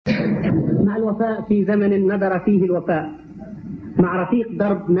مع الوفاء في زمن نذر فيه الوفاء، مع رفيق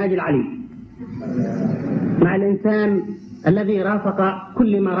درب ناجي العلي، مع الإنسان الذي رافق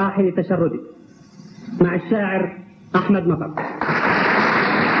كل مراحل تشرده، مع الشاعر أحمد مطر.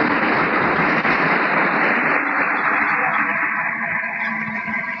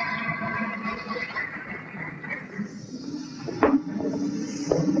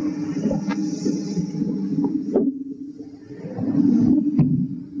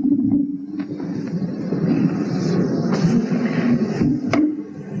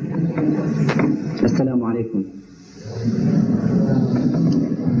 السلام عليكم.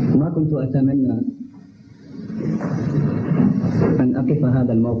 ما كنت أتمنى أن أقف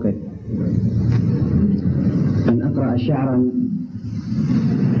هذا الموقف، أن أقرأ شعرا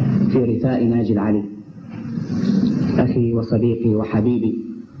في رثاء ناجي العلي، أخي وصديقي وحبيبي،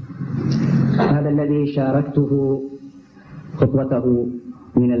 هذا الذي شاركته خطوته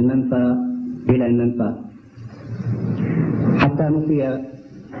من المنفى إلى المنفى حتى نفي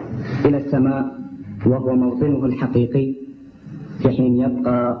إلى السماء، وهو موطنه الحقيقي، في حين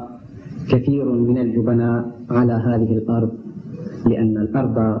يبقى كثير من الجبناء على هذه الأرض، لأن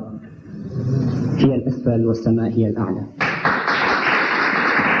الأرض هي الأسفل والسماء هي الأعلى.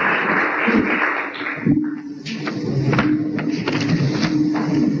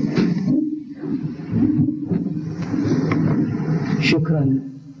 شكرا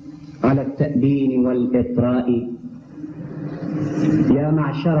على التأبين والإطراء يا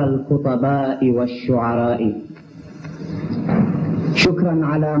معشر الخطباء والشعراء، شكرا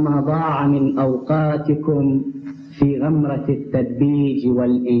على ما ضاع من أوقاتكم في غمرة التدبيج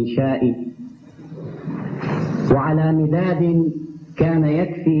والإنشاء، وعلى مداد كان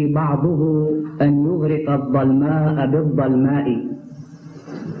يكفي بعضه أن يغرق الظلماء بالظلماء،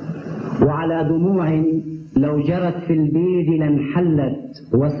 وعلى دموع لو جرت في البيد لانحلت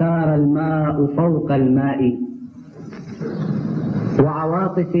وسار الماء فوق الماء،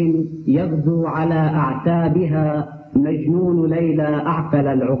 وعواطف يغدو على أعتابها مجنون ليلى أعقل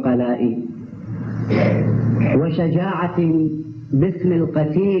العقلاء، وشجاعة باسم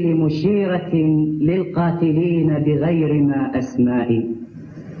القتيل مشيرة للقاتلين بغير ما أسماء.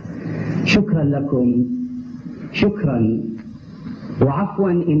 شكرا لكم، شكرا،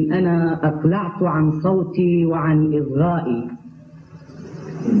 وعفوا إن أنا أقلعت عن صوتي وعن إصغائي،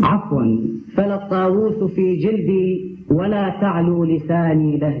 عفوا، فلا الطاووس في جلدي ولا تعلو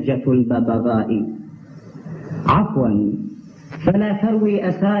لساني لهجة الببغاء، عفوا، فلا تروي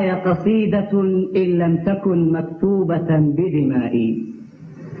أساي قصيدة إن لم تكن مكتوبة بدمائي،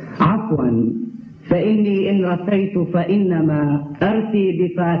 عفوا، فإني إن رثيت فإنما أرثي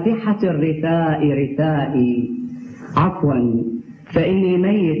بفاتحة الرثاء رثائي، عفوا، فإني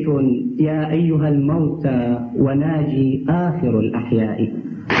ميت يا أيها الموتى وناجي آخر الأحياء.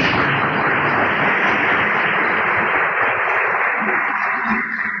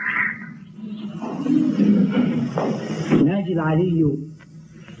 ناجي العلي،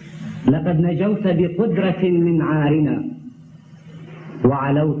 لقد نجوت بقدرة من عارنا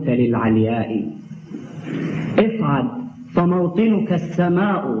وعلوت للعلياء، اصعد فموطنك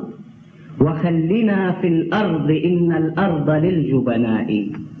السماء وخلنا في الأرض، إن الأرض للجبناء،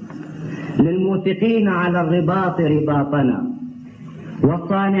 للموثقين على الرباط رباطنا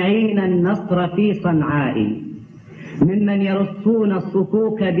والصانعين النصر في صنعاء، ممن يرصون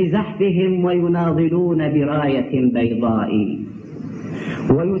الصكوك بزحفهم ويناضلون براية بيضاء،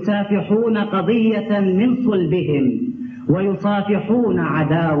 ويسافحون قضية من صلبهم ويصافحون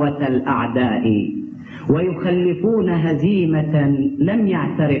عداوة الأعداء، ويخلفون هزيمة لم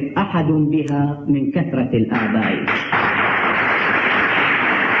يعترف أحد بها من كثرة الآباء.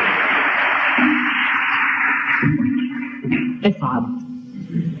 اصعد،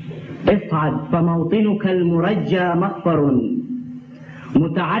 اصعد فموطنك المرجى مغفر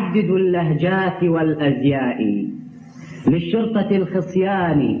متعدد اللهجات والأزياء، للشرطة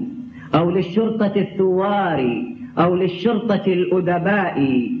الخصيان أو للشرطة الثوار أو للشرطة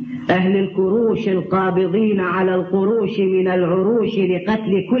الأدباء، أهل الكروش القابضين على القروش من العروش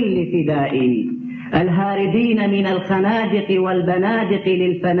لقتل كل فداء، الهاربين من الخنادق والبنادق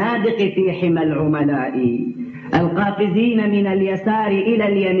للفنادق في حمى العملاء، القافزين من اليسار إلى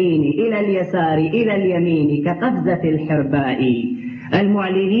اليمين إلى اليسار إلى اليمين كقفزة الحرباء،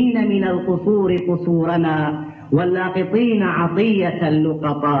 المعلنين من القصور قصورنا واللاقطين عطية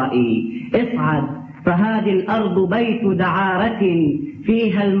اللقطاء. اصعد فهذه الأرض بيت دعارة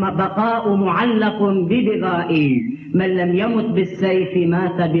فيها البقاء معلق ببغاء، من لم يمت بالسيف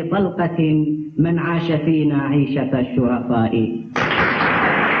مات بطلقة، من عاش فينا عيشة الشرفاء.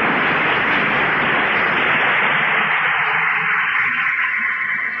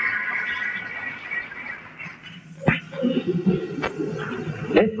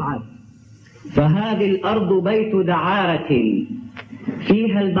 اصعد، فهذه الأرض بيت دعارة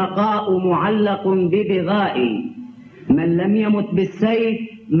فيها البقاء معلق ببغاء، من لم يمت بالسيف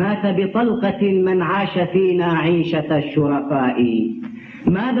مات بطلقة، من عاش فينا عيشة الشرفاء.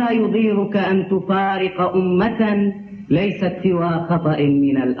 ماذا يضيرك أن تفارق أمة ليست سوى خطأ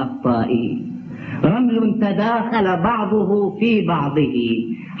من الأخطاء؟ رمل تداخل بعضه في بعضه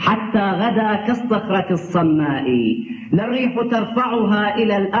حتى غدا كالصخرة الصماء، لا الريح ترفعها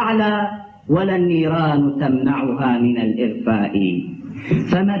إلى الأعلى ولا النيران تمنعها من الإرفاء.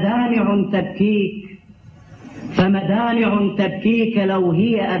 فمدامع تبكيك لو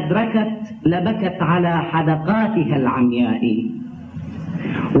هي أدركت لبكت على حدقاتها العمياء،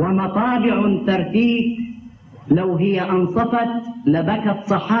 ومطابع ترثيك لو هي أنصفت لبكت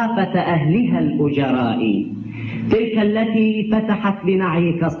صحافة أهلها الأجراء. تلك التي فتحت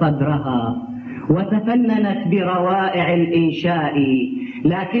بنعيك صدرها وتفننت بروائع الإنشاء،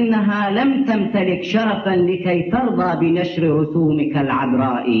 لكنها لم تمتلك شرفا لكي ترضى بنشر رسومك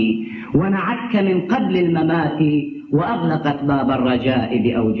العذراء، ونعتك من قبل الممات وأغلقت باب الرجاء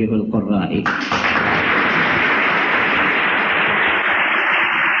بأوجه القراء.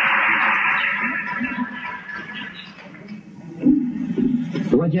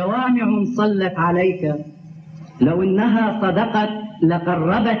 وجوامع صلت عليك لو إنها صدقت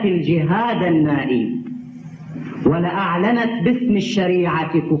لقربت الجهاد النائي، ولأعلنت باسم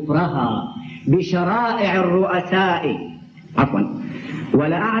الشريعة كفرها بشرائع الرؤساء،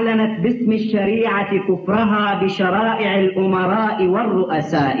 ولأعلنت باسم الشريعة كفرها بشرائع الأمراء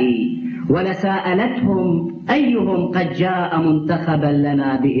والرؤساء، ولسألتهم أيهم قد جاء منتخبا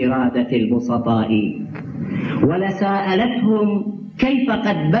لنا بإرادة البسطاء، ولسألتهم كيف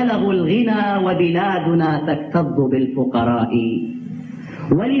قد بلغوا الغنى وبلادنا تكتظ بالفقراء.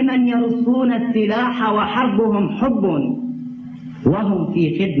 ولمن يرصون السلاح وحربهم حب وهم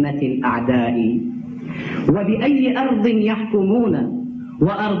في خدمة الأعداء. وبأي أرض يحكمون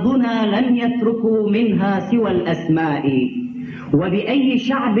وأرضنا لم يتركوا منها سوى الأسماء. وبأي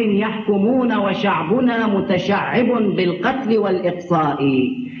شعب يحكمون وشعبنا متشعب بالقتل والإقصاء.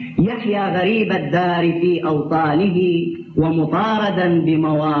 يحيا غريب الدار في أوطانه ومطاردا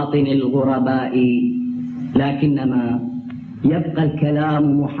بمواطن الغرباء. لكنما يبقى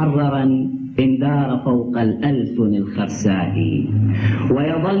الكلام محررا إن دار فوق الألسن الخرساء،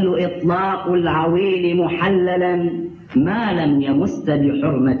 ويظل إطلاق العويل محللا ما لم يمس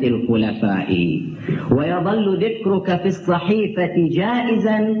بحرمة الخلفاء، ويظل ذكرك في الصحيفة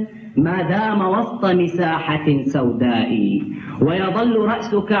جائزا ما دام وسط مساحة سوداء، ويظل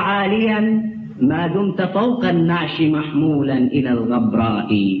رأسك عاليا ما دمت فوق النعش محمولا إلى الغبراء،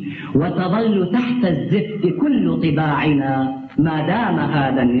 وتظل تحت الزفت كل طباعنا ما دام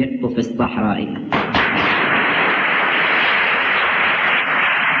هذا النقط في الصحراء.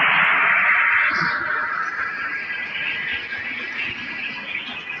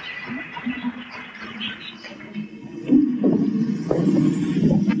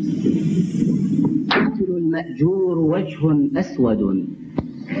 المأجور وجه أسود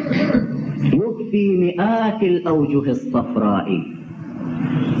يكفي مئات الأوجه الصفراء،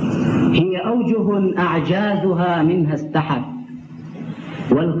 هي أوجه أعجازها منها استحت،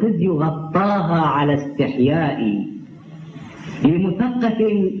 والخزي غطاها على استحياء. لمثقف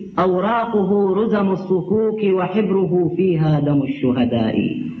أوراقه رزم الصكوك وحبره فيها دم الشهداء،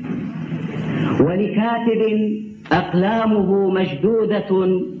 ولكاتب أقلامه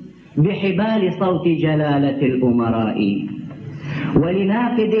مشدودة بحبال صوت جلالة الأمراء،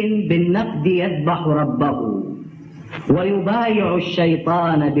 ولناقد بالنقد يذبح ربه ويبايع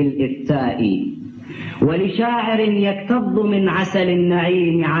الشيطان بالإفتاء، ولشاعر يكتظ من عسل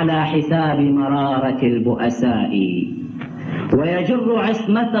النعيم على حساب مرارة البؤساء، ويجر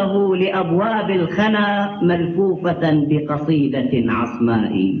عصمته لأبواب الخنا ملفوفة بقصيدة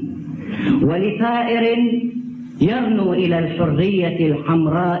عصماء، ولثائر يرنو إلى الحرية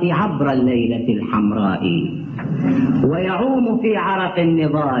الحمراء عبر الليلة الحمراء، ويعوم في عرق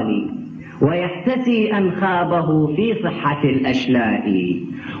النضال ويحتسي أنخابه في صحة الأشلاء،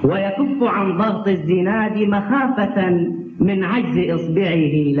 ويكف عن ضغط الزناد مخافة من عجز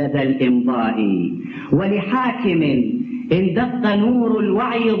إصبعه لدى الإمضاء، ولحاكم إن دق نور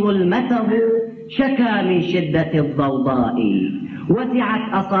الوعي ظلمته شكا من شدة الضوضاء،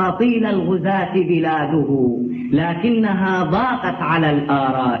 وسعت أساطيل الغزاة بلاده لكنها ضاقت على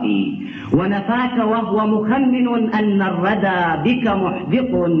الآراء، ونفاك وهو مخمن أن الردى بك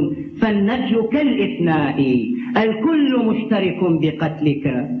محدق، فالنجي كالإثناء الكل مشترك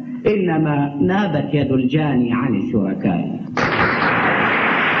بقتلك، إنما نابت يد الجاني عن الشركاء.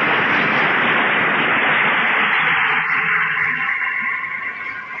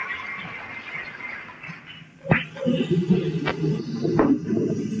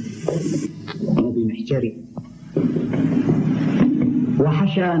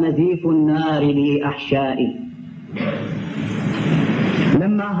 وحشى نزيف النار لي أحشائي.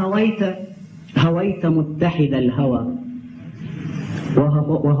 لما هويت متحد الهوى،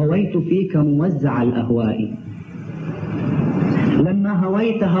 وهويت فيك موزع الأهواء. لما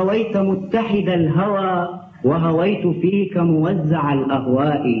هويت متحد الهوى، وهويت فيك موزع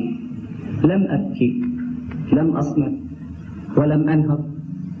الأهواء. لم أبكي، لم أصمت، ولم أنهض،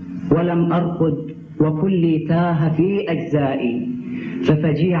 ولم أرقد، وكلي تاه في أجزائي.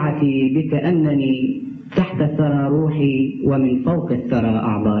 ففجيعتي بك أنني تحت الثرى روحي، ومن فوق الثرى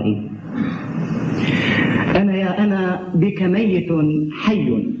أعضائي. أنا بك ميت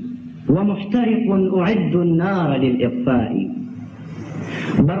حي، ومحترق أعد النار للإطفاء.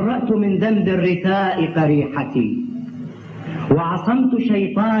 برأت من ذنب الرثاء قريحتي، وعصمت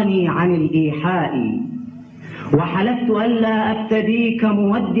شيطاني عن الإيحاء. وحلفت ألا أبتديك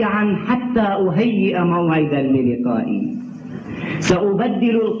مودعا حتى أهيئ موعدا للقائي.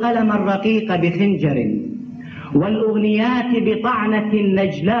 سأبدل القلم الرقيق بخنجر، والأغنيات بطعنة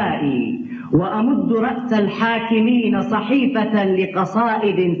نجلاء. وأمد رأس الحاكمين صحيفة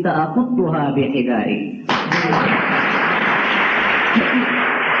لقصائد سأخطها بحذائي.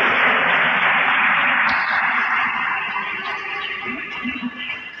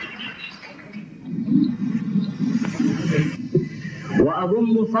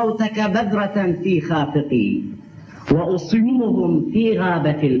 وأضم صوتك بدرة في خافقي، وأصمهم في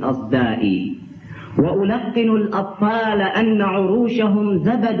غابة الأصداء. وألقن الأطفال أن عروشهم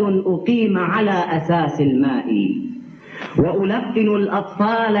زبد أقيم على أساس الماء. وألقن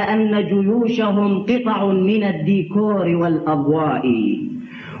الأطفال أن جيوشهم قطع من الديكور والأضواء.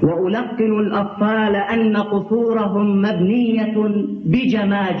 وألقن الأطفال أن قصورهم مبنية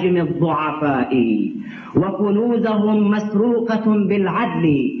بجماجم الضعفاء. وكنوزهم مسروقة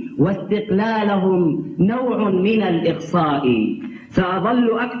بالعدل، واستقلالهم نوع من الإقصاء.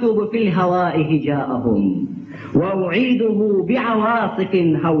 سأظل أكتب في الهواء هجاءهم، وأعيده بعواصف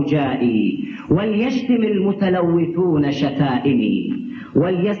هوجاء. وليشتم المتلوثون شتائمي،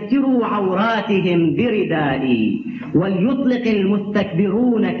 وليستروا عوراتهم بردائي. وليطلق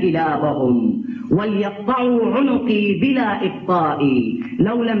المستكبرون كلابهم، وليقطعوا عنقي بلا إبطاء.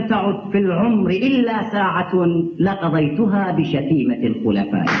 لو لم تعد في العمر إلا ساعة، لقضيتها بشتيمة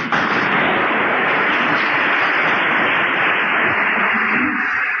الخلفاء.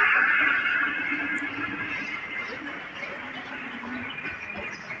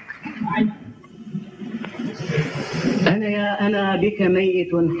 أنا بك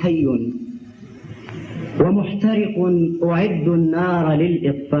ميت حي، ومحترق أعد النار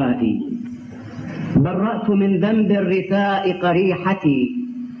للإطفاء. برأت من ذنب الرثاء قريحتي،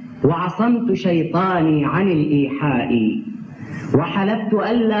 وعصمت شيطاني عن الإيحاء. وحلفت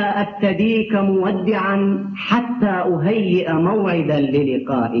ألا أبتديك مودعا حتى أهيئ موعدا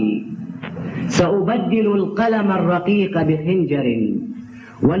للقائي. سأبدل القلم الرقيق بخنجر،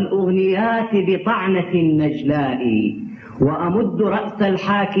 والأغنيات بطعنة نجلاء. وأمد رأس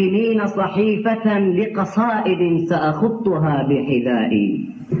الحاكمين صحيفة لقصائد سأخطها بحذائي.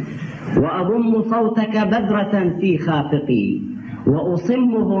 وأضم صوتك بدرة في خافقي،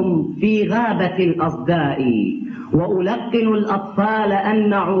 وأصمهم في غابة الأصداء. وألقن الأطفال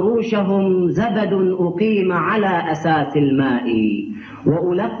أن عروشهم زبد أقيم على أساس الماء.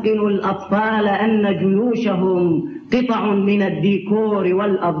 وألقن الأطفال أن جيوشهم قطع من الديكور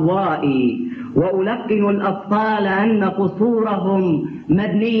والأضواء. وألقن الأطفال أن قصورهم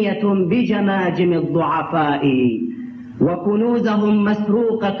مبنية بجماجم الضعفاء. وكنوزهم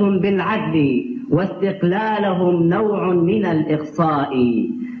مسروقة بالعدل، واستقلالهم نوع من الإقصاء.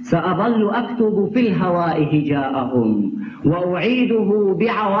 سأظل أكتب في الهواء هجاءهم، وأعيده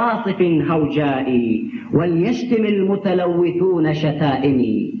بعواصف هوجاء. وليشتم المتلوثون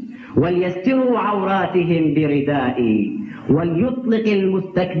شتائمي، وليستروا عوراتهم بردائي. وليطلق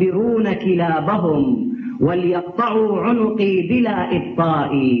المستكبرون كلابهم، وليقطعوا عنقي بلا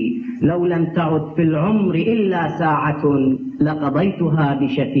إبطاء. لو لم تعد في العمر إلا ساعة، لقضيتها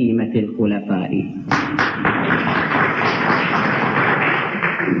بشتيمة الخلفاء.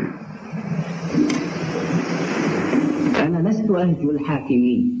 أنا لست أهجو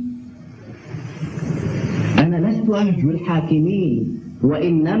الحاكمين، أنا لست أهجو الحاكمين،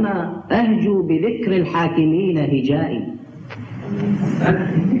 وإنما أهجو بذكر الحاكمين هجائي.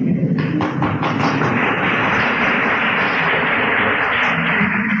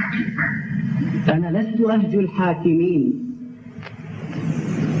 أنا لست أهجو الحاكمين،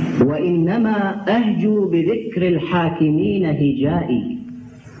 وإنما أهجو بذكر الحاكمين هجائي.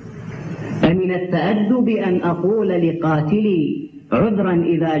 أمن التأدب أن أقول لقاتلي عذرا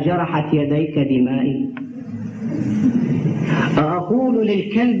إذا جرحت يديك دمائي؟ أقول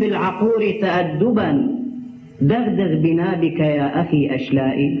للكلب العقور تأدبا دغدغ بنابك يا أخي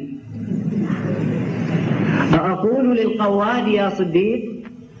أشلائي. أقول للقواد يا صديق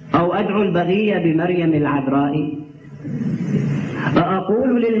أو أدعو البغي بمريم العذراء.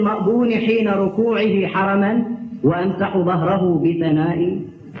 أقول للمأبون حين ركوعه حرما وأمسح ظهره بثنائي.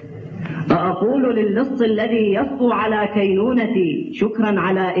 أقول للص الذي يسطو على كينونتي شكرا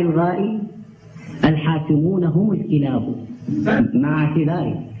على إلغائي. الحاكمون هم الكلاب مع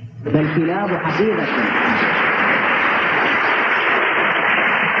اعتذاري فالكلاب حقيقة.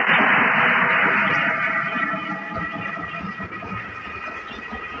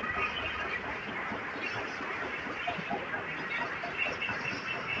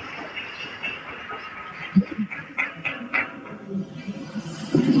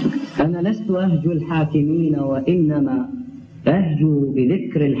 أنا لست أهجو الحاكمين وإنما أهجو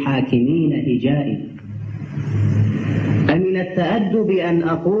بذكر الحاكمين هجائي. أمن التأدب أن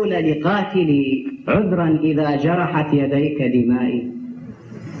أقول لقاتلي عذرا إذا جرحت يديك دمائي.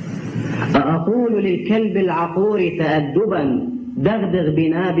 أقول للكلب العقور تأدبا دغدغ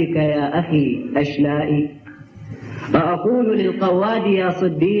بنابك يا أخي أشلائي. أقول للقواد يا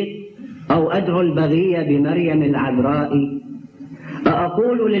صديق أو أدعو البغي بمريم العذراء.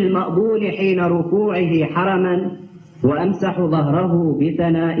 أقول للمأبون حين ركوعه حرما وأمسح ظهره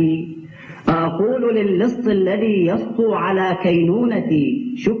بثنائي. أقول للص الذي يسطو على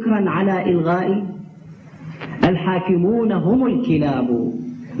كينونتي شكرا على إلغائي. الحاكمون هم الكلاب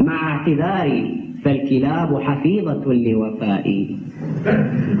مع اعتذاري فالكلاب حفيظة لوفائي.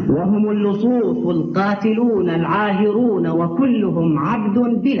 وهم اللصوص القاتلون العاهرون وكلهم عبد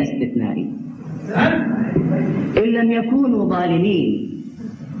بلا استثناء. إن لم يكونوا ظالمين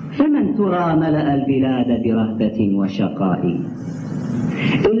فمن ترى ملأ البلاد برهبة وشقاء.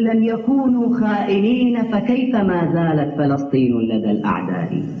 إن لم يكونوا خائنين فكيف ما زالت فلسطين لدى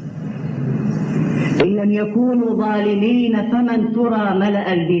الأعداء. إن لم يكونوا ظالمين فمن ترى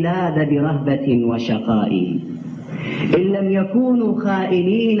ملأ البلاد برهبة وشقاء. إن لم يكونوا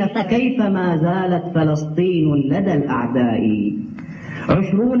خائنين فكيف ما زالت فلسطين لدى الأعداء.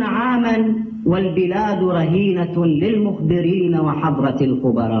 20 عاما والبلاد رهينة للمخبرين وحضرة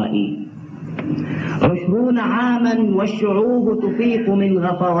الخبراء. 20 عاما والشعوب تفيق من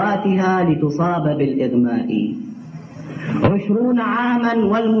غفواتها لتصاب بالإغماء. 20 عاما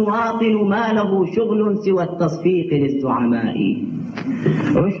والمواطن ما له شغل سوى التصفيق للزعماء.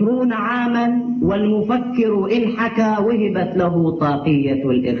 20 عاما والمفكر إن حكى وهبت له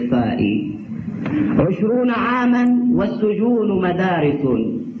طاقية الإخفاء. 20 عاما والسجون مدارس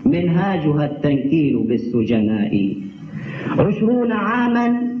منهاجها التنكيل بالسجناء. 20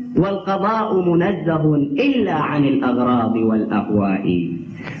 عاما والقضاء منزه إلا عن الأغراض والأهواء.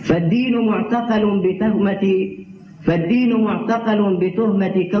 فالدين معتقل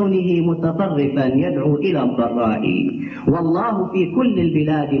بتهمة كونه متطرفا يدعو إلى الضراء. والله في كل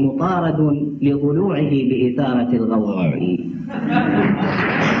البلاد مطارد لضلوعه بإثارة الغوغاء.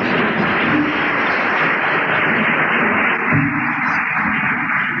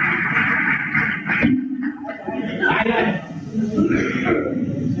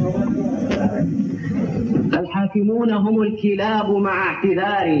 الحاكمون هم الكلاب مع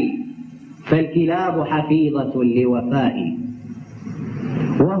اعتذاري فالكلاب حفيظة لوفائي.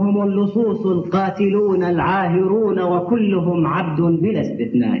 وهم اللصوص القاتلون العاهرون وكلهم عبد بلا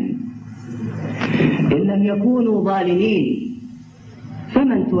استثناء. إن لم يكونوا ظالمين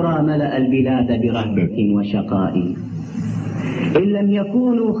فمن ترى ملأ البلاد برهبة وشقاء. إن لم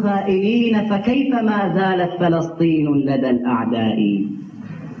يكونوا خائنين فكيف ما زالت فلسطين لدى الأعداء.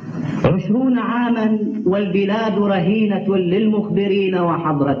 20 عاما والبلاد رهينة للمخبرين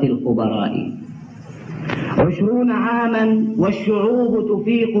وحضرة الخبراء. 20 عاما والشعوب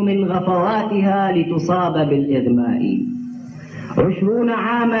تفيق من غفواتها لتصاب بالإغماء. 20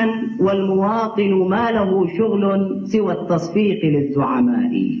 عاما والمواطن ما له شغل سوى التصفيق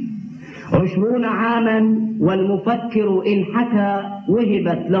للزعماء. 20 عاما والمفكر إن حكى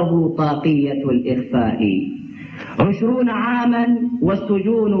وهبت له طاقية الإخفاء. 20 عاما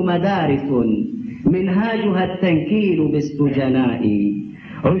والسجون مدارس منهاجها التنكيل بالسجناء.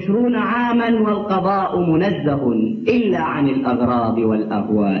 20 عاما والقضاء منزه إلا عن الأغراض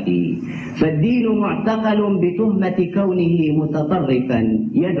والأهواء. فالدين معتقل بتهمة كونه متطرفا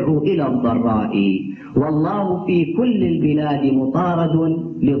يدعو إلى الضراء. والله في كل البلاد مطارد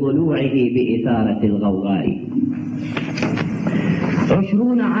لضلوعه بإثارة الغوغاء.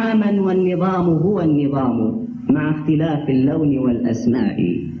 20 عاما والنظام هو النظام مع اختلاف اللون والأسماء.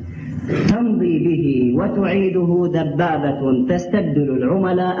 تمضي به وتعيده دبابة تستبدل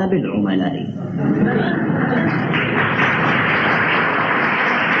العملاء بالعملاء.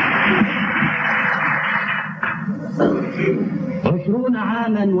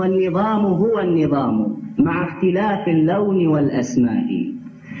 عاما والنظام هو النظام مع اختلاف اللون والأسماء،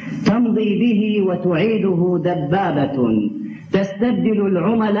 تمضي به وتعيده دبابة تستبدل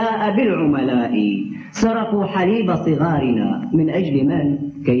العملاء بالعملاء، سرقوا حليب صغارنا من أجل من؟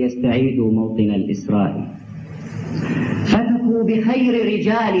 كي يستعيدوا موطن الإسراء، فتكوا بخير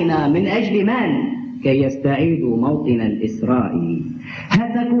رجالنا من أجل من؟ كي يستعيدوا موطن الإسراء،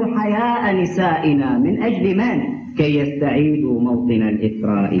 هتكوا حياء نسائنا من أجل من؟ كي يستعيدوا موطن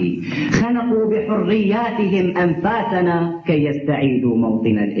الإثراء، خنقوا بحرياتهم أنفاسنا كي يستعيدوا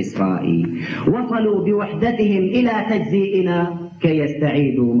موطن الإسراء، وصلوا بوحدتهم إلى تجزيئنا كي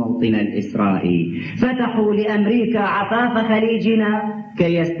يستعيدوا موطن الإسراء، فتحوا لأمريكا عفاف خليجنا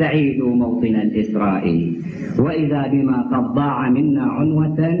كي يستعيدوا موطن الإسراء، وإذا بما قد ضاع منا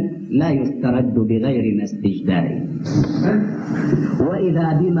عنوة لا يسترد بغير ما استجداء،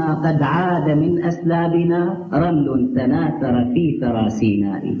 وإذا بما قد عاد من أسلابنا رمل تناثر في ثرى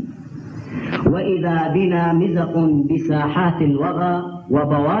سيناء، وإذا بنا مزق بساحات الوغى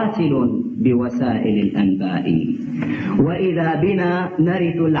وبواسل بوسائل الأنباء، وإذا بنا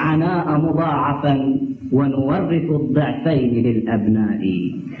نرث العناء مضاعفا ونورث الضعفين للأبناء،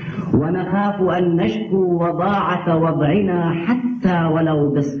 ونخاف أن نشكو وضاعة وضعنا حتى ولو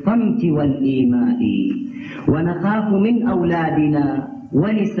بالصمت والإيماء، ونخاف من أولادنا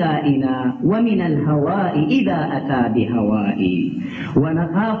ونسائنا ومن الهواء إذا أتى بهواء،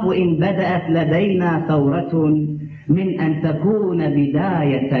 ونخاف إن بدأت لدينا ثورة من أن تكون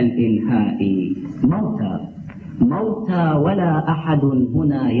بداية الإنهاء، موتى ولا أحد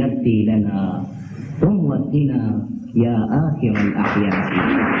هنا يرثي لنا، قم وردنا يا آخر الأحياء.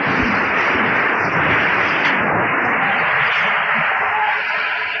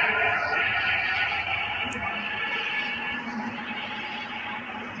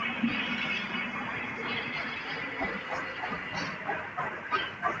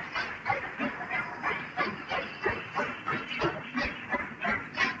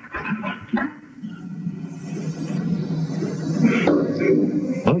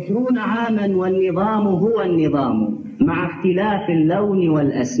 عاما والنظام هو النظام مع اختلاف اللون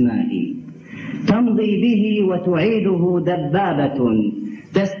والأسماء، تمضي به وتعيده دبابة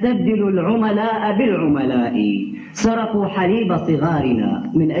تستبدل العملاء بالعملاء، سرقوا حليب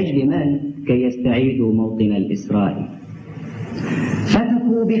صغارنا من أجل من؟ كي يستعيدوا موطن الإسراء،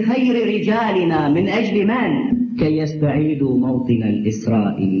 فتكوا بخير رجالنا من أجل من؟ كي يستعيدوا موطن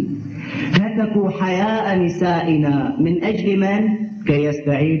الإسراء، هتكوا حياء نسائنا من أجل من؟ كي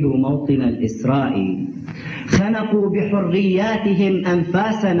يستعيدوا موطن الإسراء، خنقوا بحرياتهم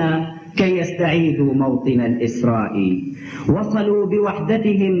أنفاسنا كي يستعيدوا موطن الإسراء، وصلوا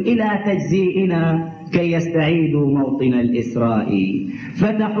بوحدتهم إلى تجزيئنا كي يستعيدوا موطن الإسراء،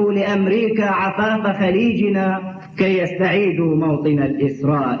 فتحوا لأمريكا عفاف خليجنا كي يستعيدوا موطن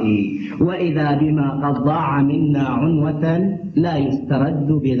الإسراء، وإذا بما قد ضاع منا عنوة لا يسترد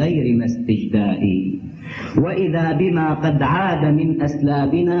بغير ما استجداء، وإذا بما قد عاد من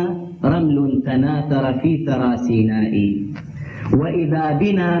أسلابنا رمل تناثر في ثرى سيناء، وإذا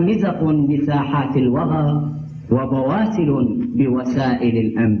بنا مزق بساحات الوغى وبواسل بوسائل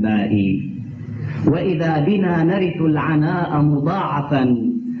الأنباء، وإذا بنا نرث العناء مضاعفا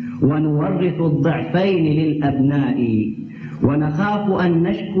ونورث الضعفين للأبناء، ونخاف أن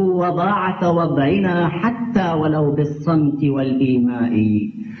نشكو وضاعة وضعنا حتى ولو بالصمت والإيماء،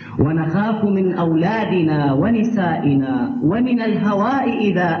 ونخاف من أولادنا ونسائنا ومن الهواء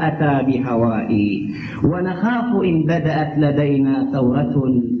إذا أتى بهواء، ونخاف إن بدأت لدينا ثورة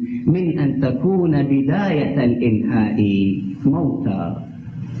من أن تكون بداية الإنهاء،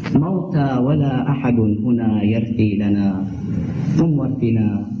 موتى ولا أحد هنا يرثي لنا، قم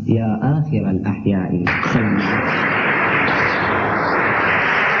وردنا يا آخر الأحياء.